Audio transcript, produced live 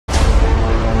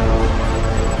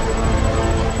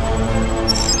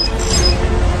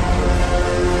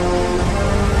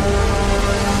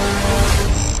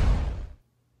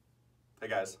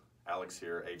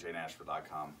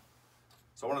ajnashford.com.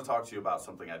 So I want to talk to you about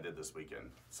something I did this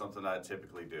weekend, something I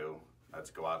typically do.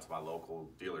 That's go out to my local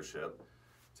dealership,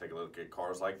 take a look at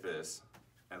cars like this,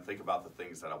 and think about the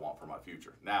things that I want for my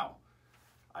future. Now,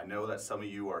 I know that some of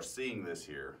you are seeing this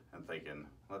here and thinking,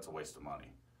 well, that's a waste of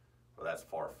money, or that's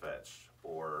far-fetched,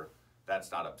 or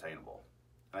that's not obtainable.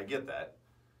 And I get that.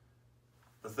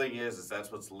 The thing is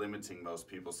that's what's limiting most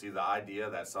people. See, the idea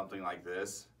that something like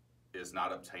this is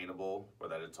not obtainable or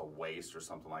that it's a waste or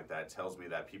something like that tells me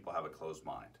that people have a closed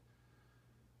mind.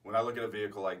 When I look at a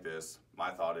vehicle like this, my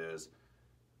thought is,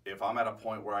 if I'm at a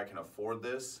point where I can afford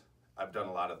this, I've done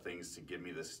a lot of things to get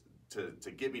me this,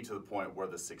 to get me to the point where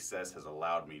the success has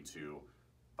allowed me to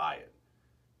buy it.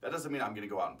 That doesn't mean I'm going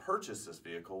to go out and purchase this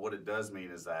vehicle. What it does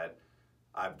mean is that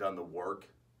I've done the work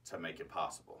to make it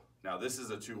possible. Now, this is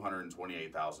a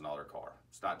 $228,000 car.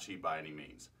 It's not cheap by any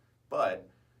means. But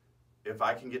if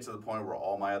I can get to the point where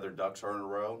all my other ducks are in a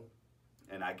row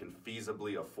and I can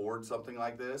feasibly afford something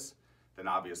like this, then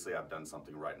obviously I've done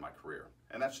something right in my career.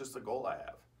 And that's just a goal I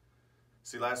have.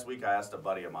 See, last week I asked a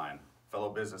buddy of mine, fellow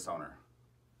business owner.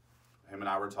 Him and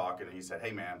I were talking and he said,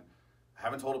 hey man, I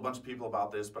haven't told a bunch of people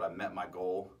about this, but I've met my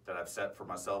goal that I've set for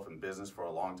myself in business for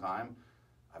a long time.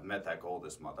 I've met that goal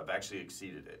this month. I've actually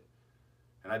exceeded it.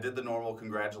 And I did the normal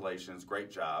congratulations,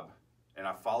 great job. And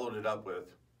I followed it up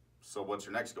with, so what's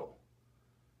your next goal?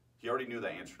 He already knew the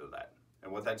answer to that.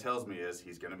 And what that tells me is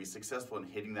he's going to be successful in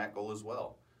hitting that goal as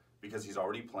well, because he's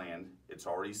already planned, it's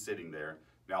already sitting there.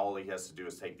 Now all he has to do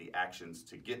is take the actions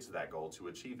to get to that goal to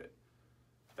achieve it.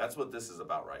 That's what this is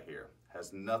about right here.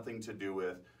 Has nothing to do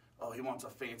with, oh, he wants a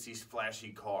fancy, flashy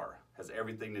car. Has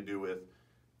everything to do with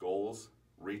goals,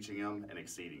 reaching them, and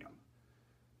exceeding them.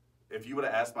 If you would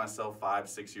have asked myself 5,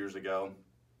 6 years ago,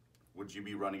 would you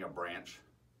be running a branch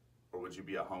or would you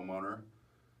be a homeowner?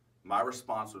 My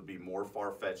response would be more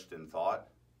far-fetched in thought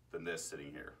than this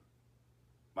sitting here.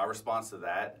 My response to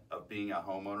that of being a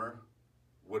homeowner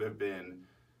would have been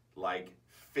like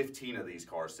 15 of these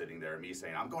cars sitting there and me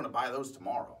saying, I'm going to buy those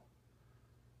tomorrow.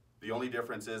 The only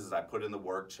difference is I put in the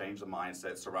work, changed the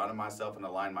mindset, surrounded myself and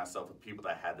aligned myself with people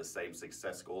that had the same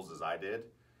success goals as I did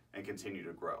and continue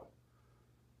to grow.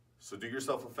 So do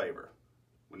yourself a favor.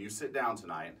 When you sit down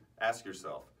tonight, ask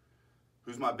yourself,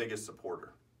 who's my biggest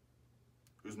supporter?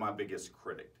 Who's my biggest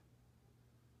critic?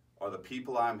 Are the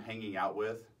people I'm hanging out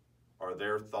with, are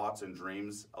their thoughts and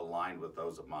dreams aligned with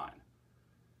those of mine?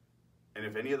 And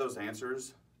if any of those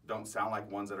answers don't sound like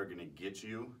ones that are going to get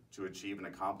you to achieve and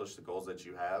accomplish the goals that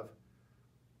you have,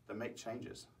 then make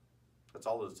changes. That's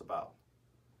all it's about.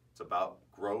 It's about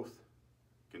growth,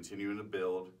 continuing to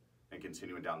build, and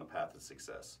continuing down the path of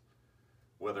success.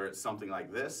 Whether it's something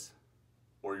like this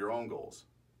or your own goals,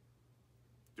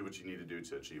 do what you need to do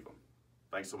to achieve them.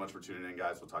 Thanks so much for tuning in,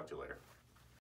 guys. We'll talk to you later.